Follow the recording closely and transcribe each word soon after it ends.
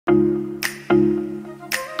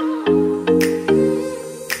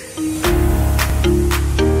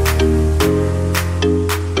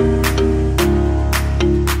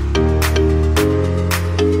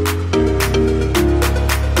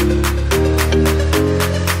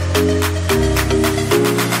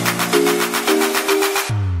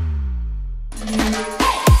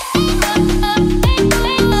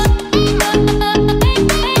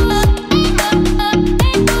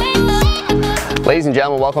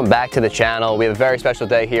gentlemen, welcome back to the channel. We have a very special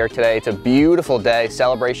day here today. It's a beautiful day,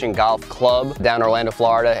 Celebration Golf Club down in Orlando,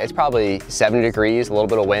 Florida. It's probably 70 degrees, a little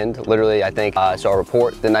bit of wind. Literally, I think I saw a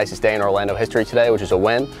report, the nicest day in Orlando history today, which is a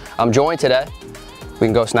win. I'm joined today. We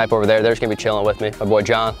can go snipe over there. They're just gonna be chilling with me. My boy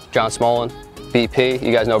John Smolin, BP.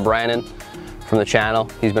 You guys know Brandon from the channel.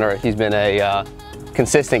 He's been a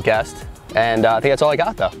consistent guest. And I think that's all I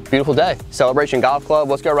got though. Beautiful day. Celebration Golf Club.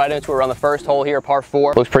 Let's go right into it. We're on the first hole here, par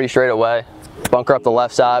 4. Looks pretty straight away. Bunker up the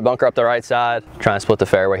left side, bunker up the right side. Trying to split the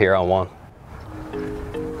fairway here on one.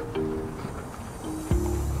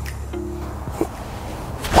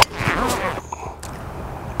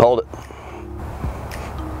 Hold it.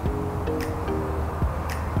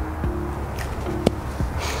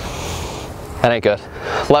 That ain't good.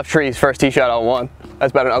 Left trees, first tee shot on one.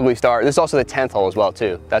 That's about an ugly start. This is also the 10th hole as well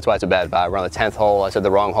too. That's why it's a bad vibe. We're on the 10th hole. I said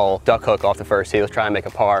the wrong hole. Duck hook off the first tee. Let's try and make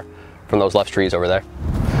a par from those left trees over there.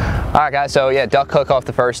 All right guys, so yeah, duck hook off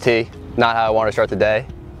the first tee. Not how I want to start the day.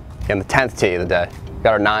 And the 10th tee of the day.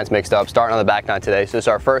 Got our nines mixed up, starting on the back nine today. So this is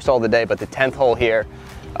our first hole of the day, but the 10th hole here,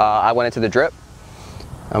 I went into the drip.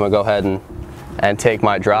 I'm gonna go ahead and take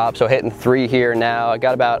my drop. So hitting 3 here now. I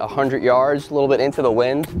got about 100 yards, a little bit into the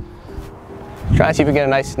wind. Trying to see if we can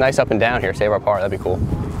get a nice up and down here, save our par, that'd be cool.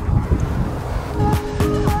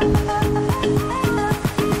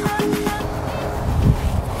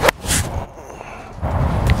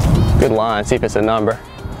 Good line, see if it's a number.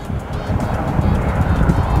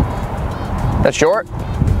 That's short?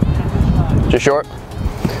 Just short?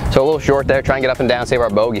 So a little short there, try and get up and down, save our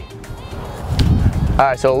bogey. All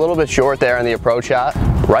right, so a little bit short there on the approach shot.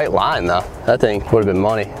 Right line though, that thing would have been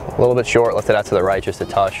money. A little bit short, left it out to the right just a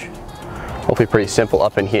touch. Hopefully pretty simple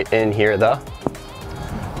up in here though.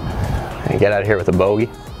 And get out of here with a bogey.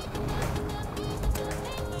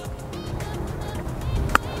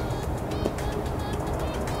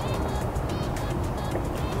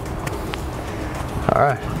 All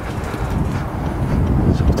right,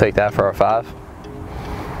 so we'll take that for our 5.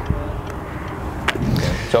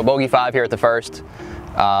 So bogey 5 here at the first.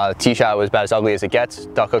 Tee shot was about as ugly as it gets.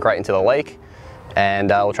 Duck hook right into the lake. And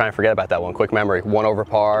we'll try and forget about that one. Quick memory, 1 over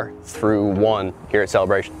par through 1 here at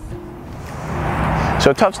Celebration.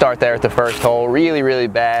 So tough start there at the first hole. Really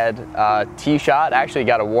bad tee shot. Actually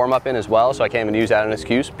got a warm up in as well, so I can't even use that as an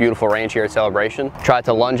excuse. Beautiful range here at Celebration. Tried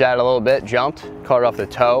to lunge at it a little bit, jumped, caught it off the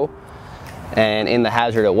toe, and in the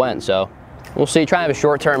hazard it went. So we'll see. Try and have a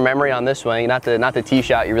short-term memory on this swing. Not the tee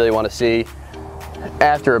shot you really want to see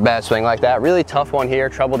after a bad swing like that. Really tough one here.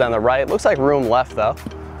 Trouble down the right. Looks like room left though,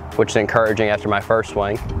 which is encouraging after my first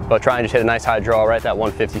swing. But try and just hit a nice high draw right at that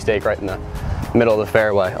 150 stake right in the middle of the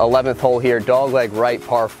fairway. 11th hole here, dogleg right,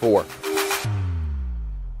 par 4.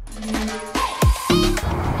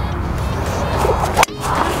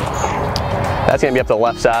 That's gonna be up the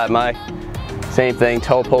left side, Mike. Same thing,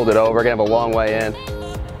 toe pulled it over, gonna have a long way in.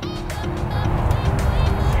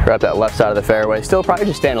 Right up that left side of the fairway. Still probably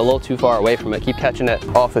just staying a little too far away from it. Keep catching it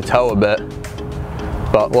off the toe a bit.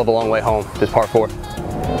 But we'll have a long way home, this par 4.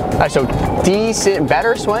 All right, so decent,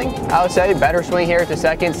 better swing, I would say. Better swing here at the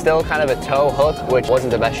second. Still kind of a toe hook, which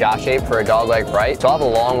wasn't the best shot shape for a dogleg right. So I'll have a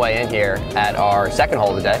long way in here at our second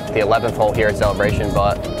hole of the day, the 11th hole here at Celebration,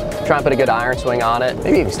 but try and put a good iron swing on it.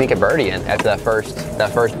 Maybe even sneak a birdie in after that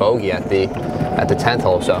first bogey at the 10th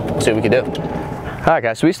hole. So we'll see what we can do. All right,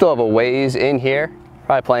 guys, so we still have a ways in here.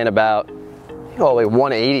 Probably playing about all the way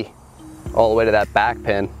 180 all the way to that back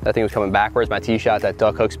pin. That thing was coming backwards. My tee shot, that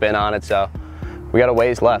duck hook spin on it. So we got a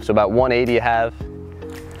ways left. So about 180 you have.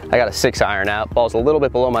 I got a 6 iron out. Ball's a little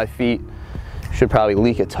bit below my feet. Should probably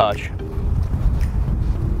leak a touch.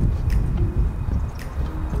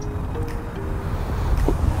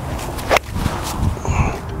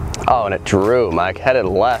 Oh, and it drew, Mike. Headed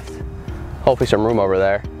left. Hopefully some room over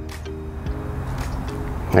there.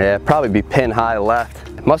 Yeah, probably be pin high left.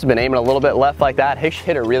 Must have been aiming a little bit left like that.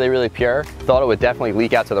 Hit it really pure. Thought it would definitely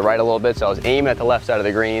leak out to the right a little bit, so I was aiming at the left side of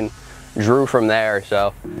the green. Drew from there,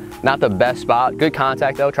 so not the best spot. Good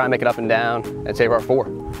contact though, try and make it up and down and save our 4.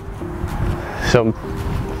 So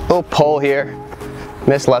little pull here.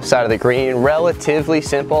 Missed left side of the green. Relatively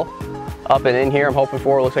simple. Up and in here, I'm hoping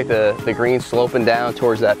for. Looks like the green's sloping down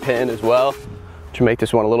towards that pin as well to make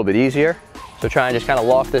this one a little bit easier. So try and just kind of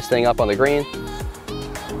loft this thing up on the green.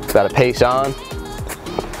 Got to pace on.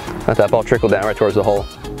 Let that ball trickle down right towards the hole.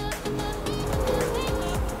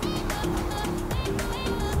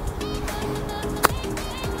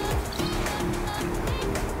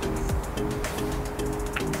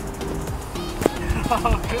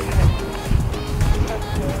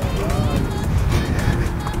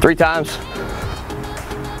 Three times.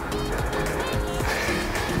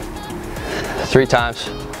 3 times.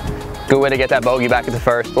 Good way to get that bogey back at the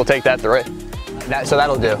first. We'll take that 3. So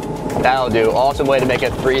that'll do. That'll do. Awesome way to make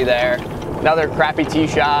it 3 there. Another crappy tee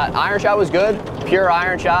shot. Iron shot was good. Pure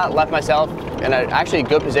iron shot. Left myself in actually a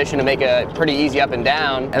good position to make a pretty easy up and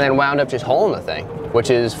down, and then wound up just holing the thing, which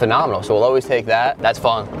is phenomenal. So we'll always take that. That's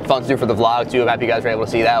fun. Fun to do for the vlog too. I'm happy you guys were able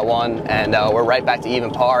to see that one. And we're right back to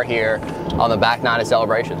even par here on the back 9 of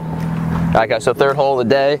Celebration. All right guys, so 3rd hole of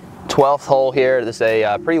the day, 12th hole here. This is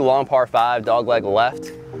a pretty long par 5, dog leg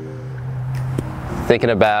left.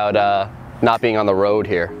 Thinking about not being on the road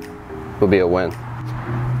here will be a win.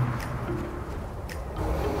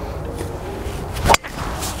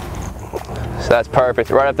 So that's perfect.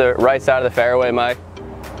 Right up the right side of the fairway, Mike.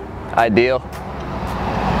 Ideal.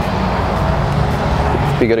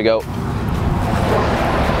 Be good to go.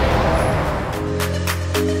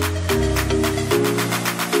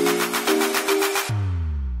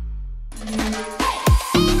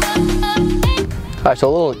 All right, so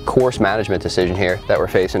a little course management decision here that we're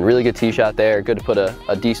facing. Really good tee shot there. Good to put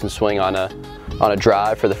a decent swing on a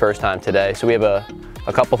drive for the first time today. So we have a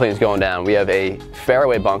couple things going down. We have a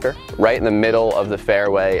fairway bunker right in the middle of the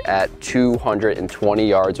fairway at 220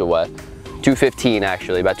 yards away. 215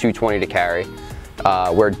 actually, about 220 to carry.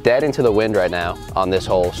 We're dead into the wind right now on this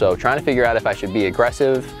hole. So trying to figure out if I should be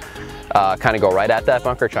aggressive, kind of go right at that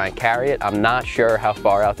bunker, try and carry it. I'm not sure how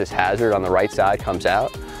far out this hazard on the right side comes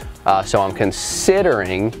out. So I'm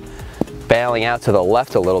considering bailing out to the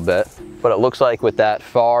left a little bit, but it looks like with that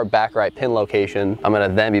far back right pin location, I'm gonna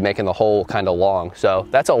then be making the hole kind of long. So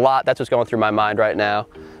that's a lot, that's what's going through my mind right now.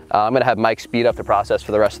 I'm gonna have Mike speed up the process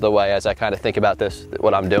for the rest of the way as I kind of think about this,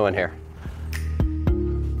 what I'm doing here.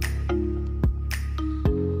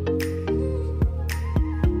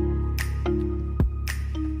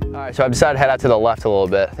 All right, so I've decided to head out to the left a little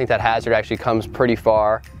bit. I think that hazard actually comes pretty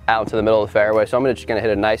far out into the middle of the fairway, so I'm just gonna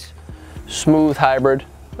hit a nice smooth hybrid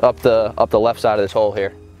up the left side of this hole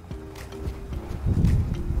here.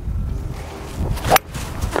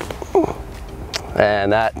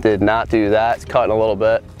 And that did not do that. It's cutting a little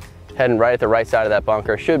bit. Heading right at the right side of that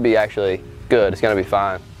bunker. Should be actually good. It's gonna be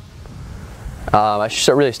fine. I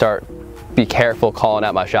should really be careful calling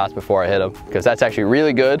out my shots before I hit them, because that's actually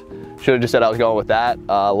really good. Should have just said I was going with that.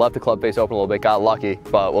 Left the club face open a little bit, got lucky,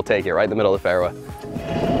 but we'll take it right in the middle of the fairway.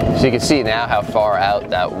 So you can see now how far out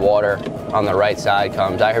that water on the right side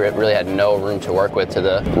comes. I really had no room to work with to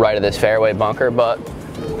the right of this fairway bunker, but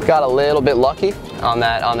got a little bit lucky on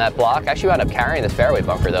that block. Actually wound up carrying this fairway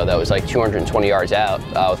bunker though. That was like 220 yards out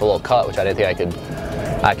with a little cut, which I didn't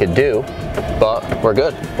think I could do, but we're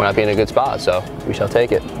good. We're not being in a good spot, so we shall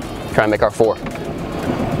take it. Try and make our 4.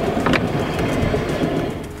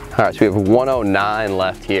 All right, so we have 109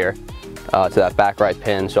 left here to that back right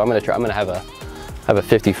pin. So I'm gonna have a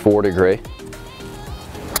 54 degree.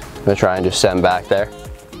 I'm gonna try and just send back there.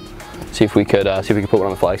 See if we could put one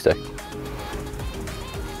on the flagstick.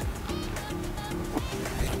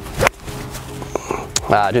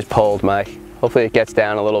 Just pulled, Mike. Hopefully it gets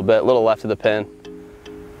down a little bit, a little left of the pin.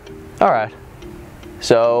 All right.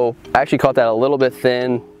 So I actually caught that a little bit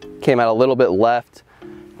thin, came out a little bit left. I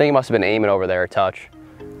think he must have been aiming over there a touch.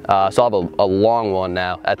 So I'll have a long one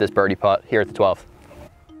now at this birdie putt here at the 12th.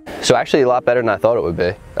 So actually a lot better than I thought it would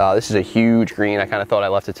be. This is a huge green. I kind of thought I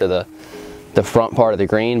left it to the front part of the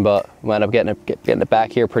green, but wound up getting it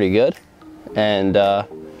back here pretty good. And got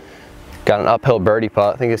an uphill birdie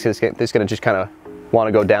putt. I think this is gonna just kind of want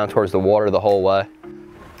to go down towards the water the whole way.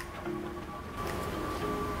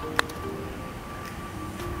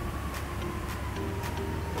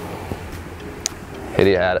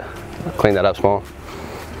 Idiot had it. Clean that up small.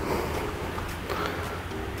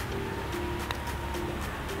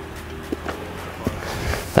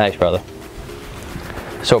 Thanks, brother.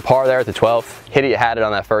 So par there at the 12th. Idiot had it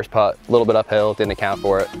on that first putt. A little bit uphill, didn't account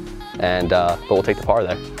for it. And but we'll take the par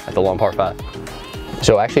there at the long par 5.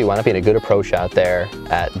 So actually wound up being a good approach shot there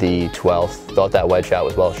at the 12th. Thought that wedge shot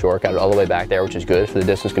was well short. Got it all the way back there, which is good for the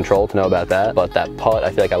distance control to know about that. But that putt, I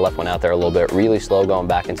feel like I left one out there a little bit. Really slow going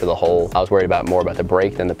back into the hole. I was worried more about the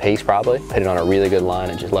break than the pace probably. Hit it on a really good line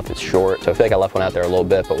and just left it short. So I feel like I left one out there a little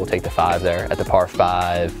bit, but we'll take the 5 there at the par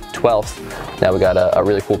 5 12th. Now we got a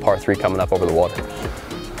really cool par 3 coming up over the water.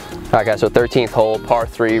 All right guys, so 13th hole, par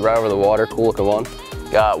 3 right over the water. Cool looking one.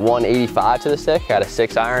 Got 185 to the stick. Got a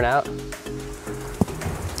 6 iron out.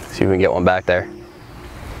 See if we can get one back there.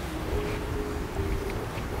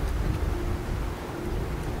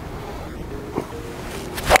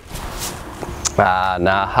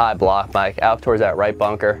 Nah, high block, Mike. Out towards that right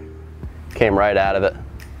bunker. Came right out of it.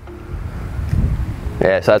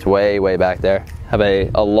 Yeah, so that's way back there. have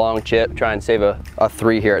a long chip, try and save a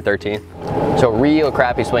 3 here at 13. So real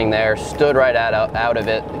crappy swing there, stood right out of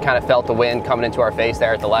it, kind of felt the wind coming into our face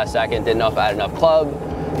there at the last second, didn't know if I had enough club,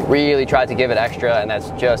 really tried to give it extra, and that's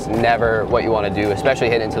just never what you want to do, especially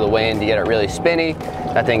hitting into the wind. You get it really spinny,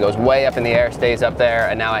 that thing goes way up in the air, stays up there,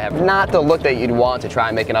 and now I have not the look that you'd want to try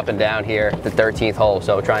and make an up and down here, the 13th hole,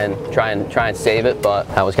 so try and save it, but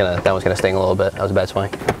that was gonna sting a little bit. That was a bad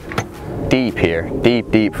swing. Deep here,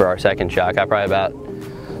 deep for our second shot. Got probably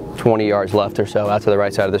about 20 yards left or so out to the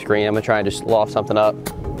right side of the screen. I'm gonna try and just loft something up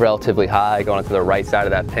relatively high, going to the right side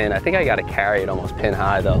of that pin. I think I gotta carry it almost pin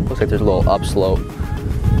high though. Looks like there's a little upslope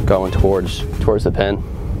going towards the pin.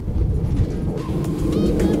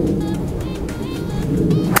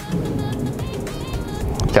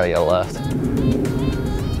 Gotta get left.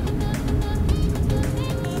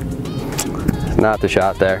 Not the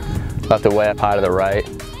shot there. Left it way up high to the right.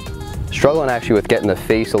 Struggling actually with getting the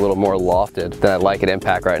face a little more lofted than I'd like at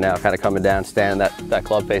impact right now. Kind of coming down, standing that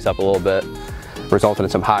club face up a little bit, resulting in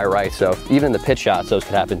some high rights. So even in the pitch shots, those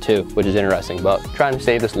could happen too, which is interesting. But trying to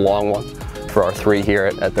save this long one for our 3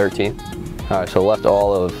 here at 13. All right, so left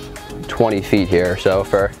all of 20 feet here. So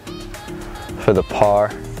for the par,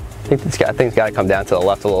 I think it's got to come down to the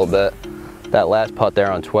left a little bit. That last putt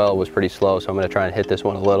there on 12 was pretty slow, so I'm going to try and hit this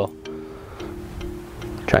one a little.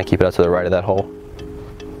 Try and keep it up to the right of that hole.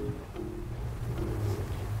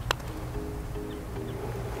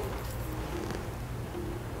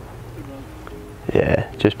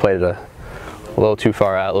 Yeah, just played it a little too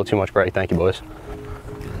far out, a little too much break. Thank you, boys.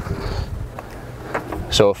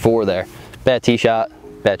 So a 4 there. Bad tee shot,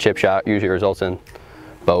 bad chip shot, usually results in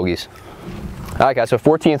bogeys. All right, guys, so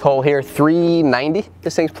 14th hole here, 390.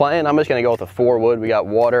 This thing's playing. I'm just gonna go with a 4 wood. We got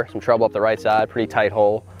water, some trouble up the right side, pretty tight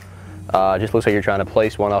hole. Just looks like you're trying to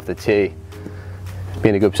place one off the tee. Be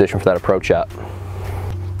in a good position for that approach shot.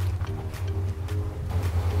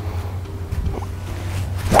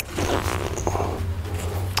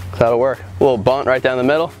 That'll work. A little bunt right down the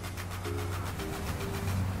middle.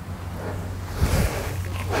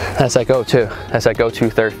 That's that go too. That's that go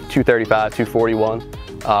 235, 241.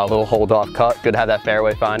 A little hold off cut. Good to have that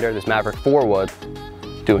fairway finder. This Maverick 4 wood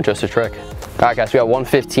doing just a trick. All right, guys, we got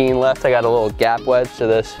 115 left. I got a little gap wedge to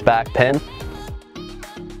this back pin.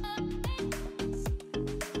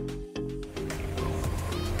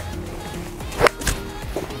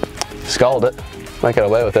 Sculled it. Might get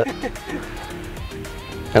away with it.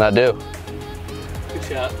 And I do. Good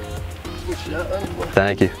shot. Good shot.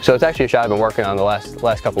 Thank you. So it's actually a shot I've been working on the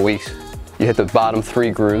last couple weeks. You hit the bottom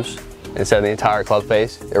 3 grooves instead of the entire club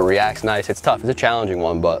face. It reacts nice. It's tough. It's a challenging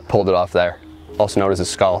one, but pulled it off there. Also known as a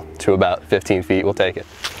skull, to about 15 feet. We'll take it.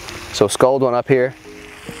 So sculled one up here.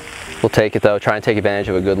 We'll take it though. Try and take advantage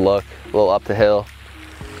of a good look. A little up the hill.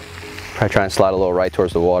 Probably try and slide a little right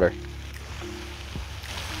towards the water.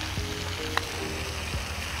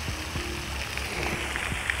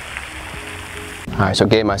 All right, so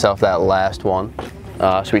gave myself that last one.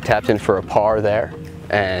 So we tapped in for a par there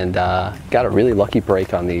and got a really lucky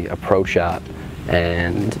break on the approach shot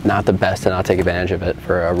and not the best to not take advantage of it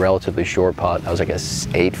for a relatively short putt. That was like a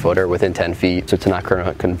 8-footer within 10 feet. So to not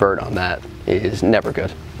convert on that is never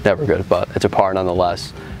good, but it's a par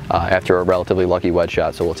nonetheless after a relatively lucky wedge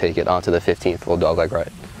shot. So we'll take it onto the 15th, little dogleg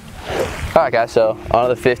right. All right, guys, so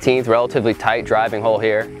onto the 15th, relatively tight driving hole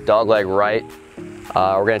here, dogleg right.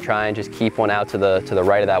 We're gonna try and just keep one out to the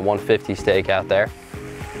right of that 150 stake out there.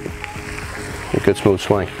 A good smooth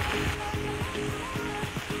swing.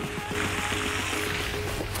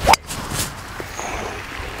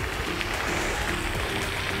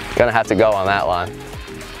 Gonna have to go on that line.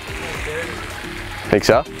 Think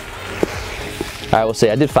so? All right, we'll see.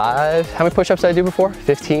 I did 5. How many push-ups did I do before?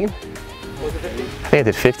 15? I think I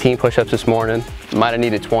did 15 push-ups this morning. Might have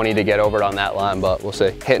needed 20 to get over it on that line, but we'll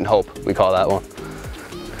see. Hit and hope, we call that one.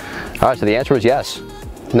 All right, so the answer was yes.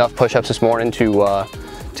 Enough push-ups this morning to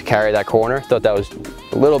carry that corner. Thought that was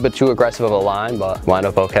a little bit too aggressive of a line, but wound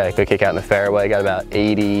up okay. Good kick out in the fairway. Got about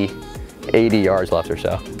 80 yards left or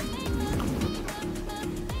so.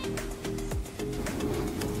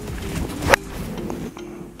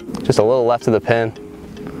 Just a little left of the pin.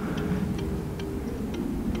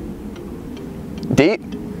 Deep?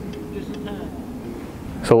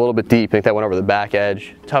 So a little bit deep. I think that went over the back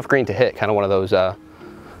edge. Tough green to hit. Kind of one of those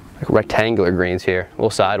like rectangular greens here. A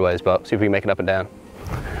little sideways, but see if we can make it up and down.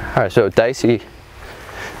 All right, so dicey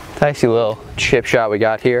little chip shot we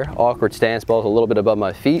got here. Awkward stance, ball's a little bit above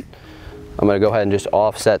my feet. I'm gonna go ahead and just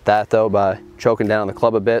offset that though by choking down the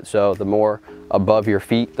club a bit. So the more above your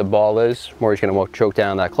feet the ball is, the more you're gonna choke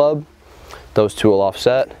down that club. Those two will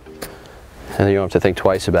offset, and then you don't have to think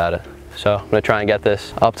twice about it. So I'm gonna try and get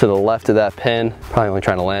this up to the left of that pin. Probably only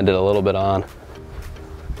trying to land it a little bit on.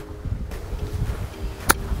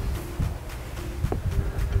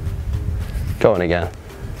 Going again.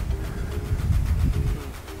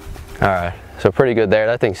 All right, so pretty good there.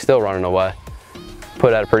 That thing's still running away.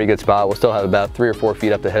 Put it at a pretty good spot. We'll still have about 3 or 4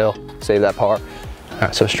 feet up the hill. Save that par. All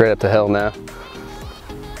right, so straight up the hill now.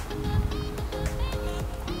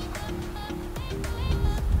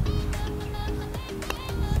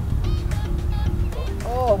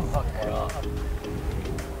 Oh my God.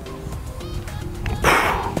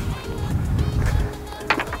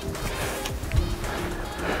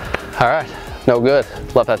 All right, no good.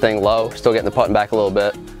 Left that thing low, still getting the putting back a little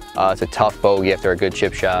bit. It's a tough bogey after a good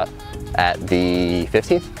chip shot at the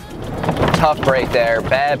 15th. Tough break there,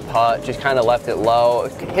 bad putt, just kind of left it low.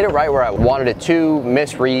 Hit it right where I wanted it to,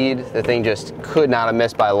 misread. The thing just could not have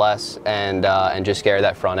missed by less and just scared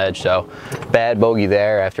that front edge. So bad bogey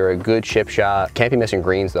there after a good chip shot. Can't be missing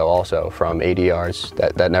greens though also from 80 yards.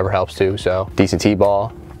 That never helps too. So decent tee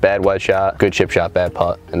ball, bad wedge shot, good chip shot, bad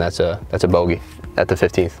putt, and that's a bogey at the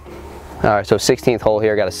 15th. All right, so 16th hole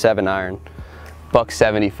here, got a 7 iron. Buck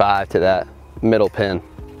 75 to that middle pin.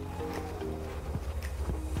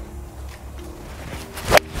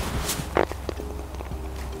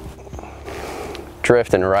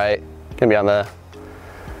 Drifting right, gonna be on the,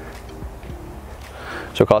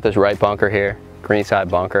 so call it this right bunker here, green side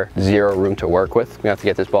bunker, 0 room to work with. We have to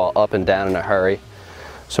get this ball up and down in a hurry.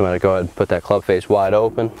 So I'm gonna go ahead and put that club face wide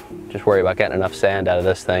open. Just worry about getting enough sand out of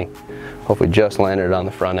this thing. Hopefully just landed it on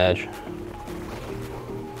the front edge.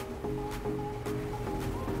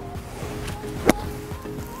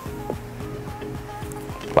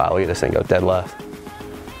 Wow, look at this thing go dead left.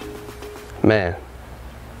 Man.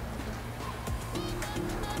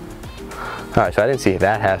 All right, so I didn't see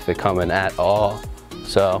that half of it coming at all.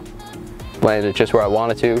 So landed it just where I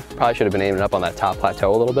wanted to. Probably should have been aiming up on that top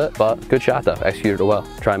plateau a little bit, but good shot though, executed it well.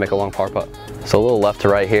 Try and make a long par putt. So a little left to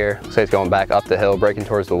right here. Looks like it's going back up the hill, breaking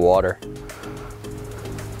towards the water.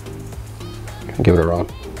 Give it a run.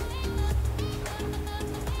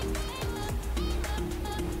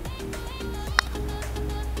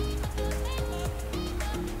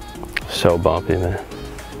 So bumpy, man.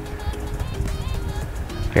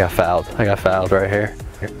 I got fouled right here.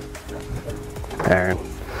 Aaron.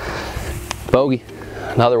 Bogey,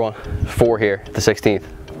 another one. 4 here, the 16th.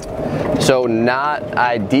 So not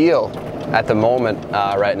ideal at the moment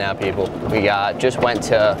right now, people. We just went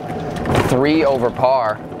to 3 over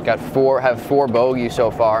par. Have 4 bogeys so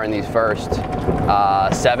far in these first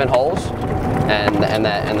 7 holes, and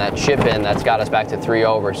that chip in that's got us back to 3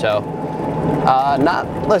 over. So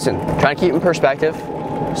listen, trying to keep in perspective.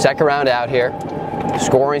 Second round out here.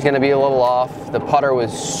 Scoring's going to be a little off. The putter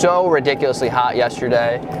was so ridiculously hot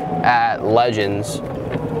yesterday at Legends,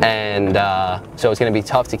 and so it's going to be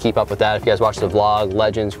tough to keep up with that. If you guys watch the vlog,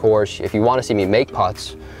 Legends course, if you want to see me make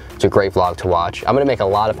putts, it's a great vlog to watch. I'm going to make a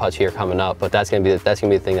lot of putts here coming up, but that's going to be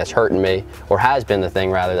the thing that's hurting me, or has been the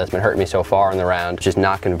thing rather that's been hurting me so far in the round. Just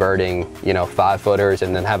not converting, 5-footers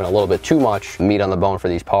and then having a little bit too much meat on the bone for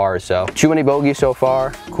these pars. So too many bogeys so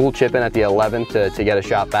far. Cool chip in at the 11th to get a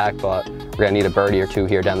shot back, but we're going to need a birdie or 2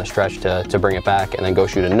 here down the stretch to bring it back, and then go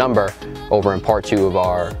shoot a number over in part 2 of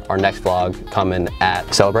our next vlog coming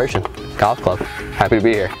at Celebration Golf Club. Happy to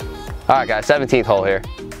be here. All right, guys, 17th hole here.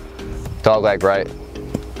 Dogleg right.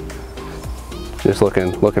 Just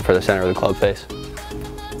looking for the center of the club face.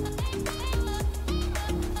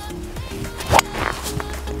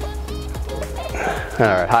 All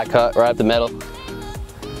right, high cut right up the middle.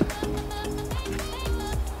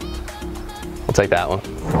 We'll take that one.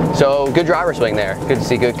 So good driver swing there. Good to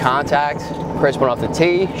see good contact. Crisp one off the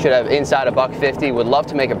tee. Should have inside a buck 50. Would love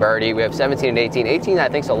to make a birdie. We have 17 and 18. 18 I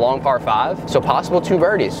think is a long par 5. So possible 2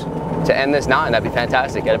 birdies to end this 9. That'd be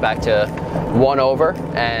fantastic. Get it back to 1 over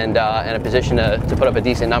and in a position to put up a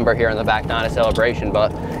decent number here on the back 9 of Celebration. But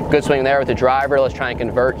good swing there with the driver. Let's try and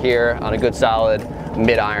convert here on a good solid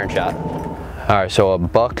mid-iron shot. All right, so a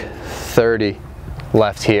buck 30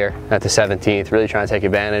 left here at the 17th. Really trying to take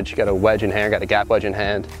advantage. Got a wedge in hand, got a gap wedge in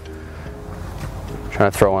hand.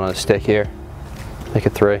 Trying to throw one on a stick here. Make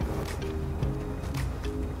it 3.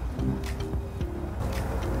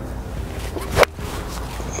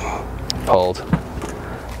 Pulled.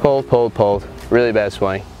 Pulled, pulled, pulled. Really bad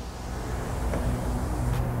swing.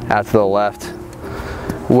 Out to the left.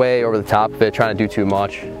 Way over the top of it, trying to do too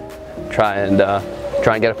much. Try and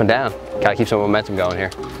get up and down. Gotta keep some momentum going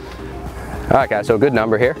here. All right, guys, so good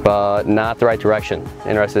number here, but not the right direction.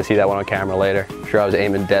 Interested to see that one on camera later. Sure, I was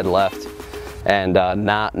aiming dead left and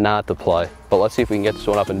not the play. But let's see if we can get this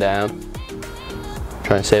one up and down.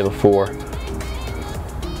 Try and save a 4.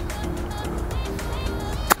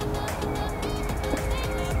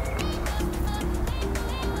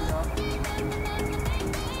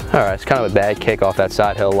 All right, it's kind of a bad kick off that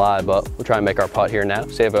side hill lie, but we'll try and make our putt here now.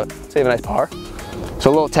 Save a nice par. So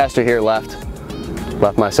a little tester here left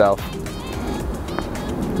myself.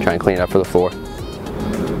 Try and clean it up for the 4.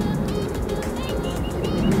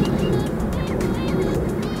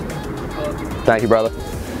 Thank you, brother.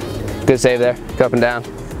 Good save there. Go up and down.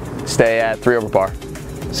 Stay at 3 over par.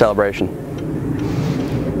 Celebration.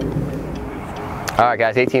 All right,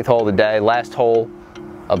 guys, 18th hole of the day. Last hole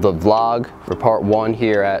of the vlog for part 1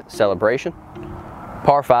 here at Celebration.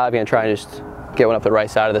 Par 5, gonna try and just get one up the right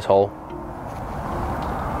side of this hole.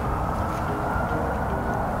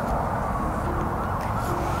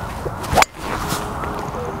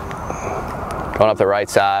 Going up the right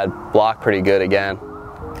side, block pretty good again.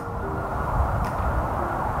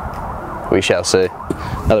 We shall see.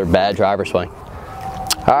 Another bad driver swing.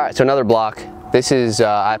 All right, so another block. This is,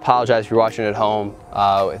 I apologize if you're watching at home,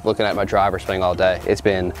 looking at my driver swing all day. It's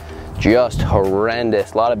been just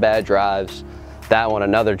horrendous, a lot of bad drives. That one,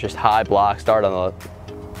 another just high block, start on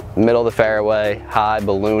the middle of the fairway, high,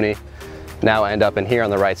 balloony. Now end up in here on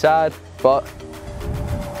the right side, but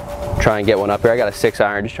try and get one up here. I got a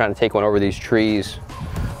 6-iron, just trying to take one over these trees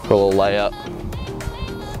for a little layup.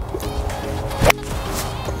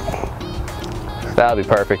 That'll be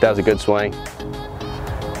perfect, that was a good swing.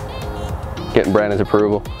 Getting Brandon's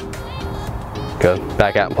approval. Good,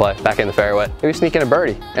 back out and play, back in the fairway. Maybe sneak in a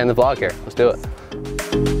birdie and the vlog here, let's do it.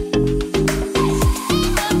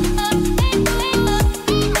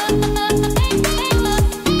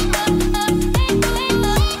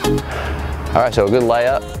 All right, so a good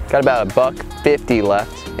layup. Got about a $150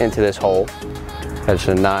 left into this hole. That's just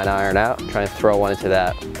a 9-iron out. Trying to throw one into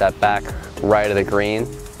that back right of the green.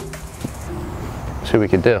 See what we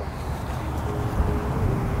could do.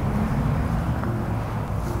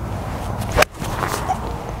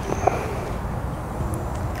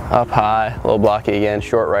 Up high, a little blocky again,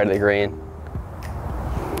 short right of the green.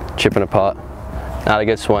 Chipping a putt. Not a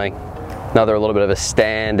good swing. Another little bit of a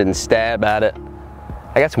stand and stab at it.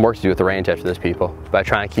 I got some work to do with the range after this, people, by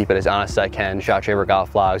trying to keep it as honest as I can. Shot Shaver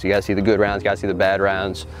Golf Vlogs, you guys see the good rounds, you guys see the bad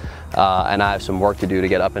rounds. And I have some work to do to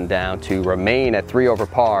get up and down to remain at 3 over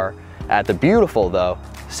par at the beautiful, though,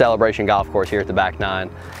 Celebration Golf Course here at the back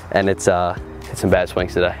 9. And it's some bad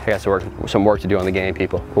swings today. I got some work to do on the game,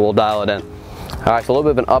 people. But we'll dial it in. All right, so a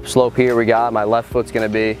little bit of an upslope here we got. My left foot's gonna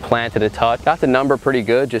be planted a touch. Got the number pretty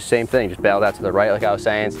good, just same thing. Just bailed out to the right, like I was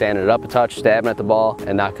saying, standing it up a touch, stabbing at the ball,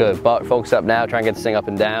 and not good. But focus up now, try and get this thing up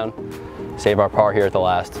and down. Save our par here at the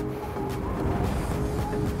last.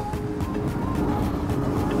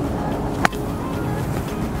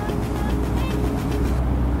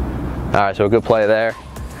 All right, so a good play there.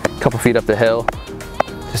 A couple feet up the hill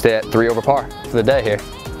to stay at 3 over par for the day here.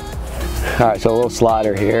 All right, so a little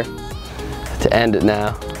slider here to end it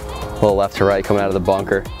now. A little left to right coming out of the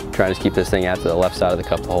bunker. Trying to keep this thing out to the left side of the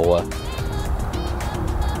cup the whole way.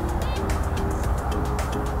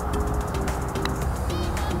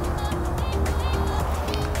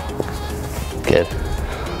 Good.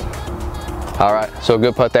 All right, so a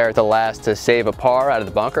good putt there at the last to save a par out of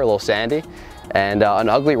the bunker, a little sandy, and an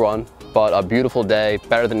ugly one, but a beautiful day,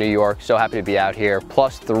 better than New York. So happy to be out here.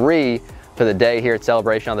 +3 for the day here at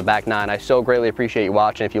Celebration on the back 9. I so greatly appreciate you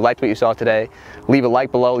watching. If you liked what you saw today, leave a like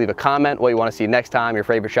below, leave a comment what you want to see next time, your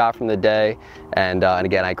favorite shot from the day, and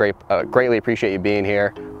again, I greatly appreciate you being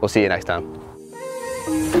here. We'll see you next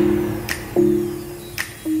time.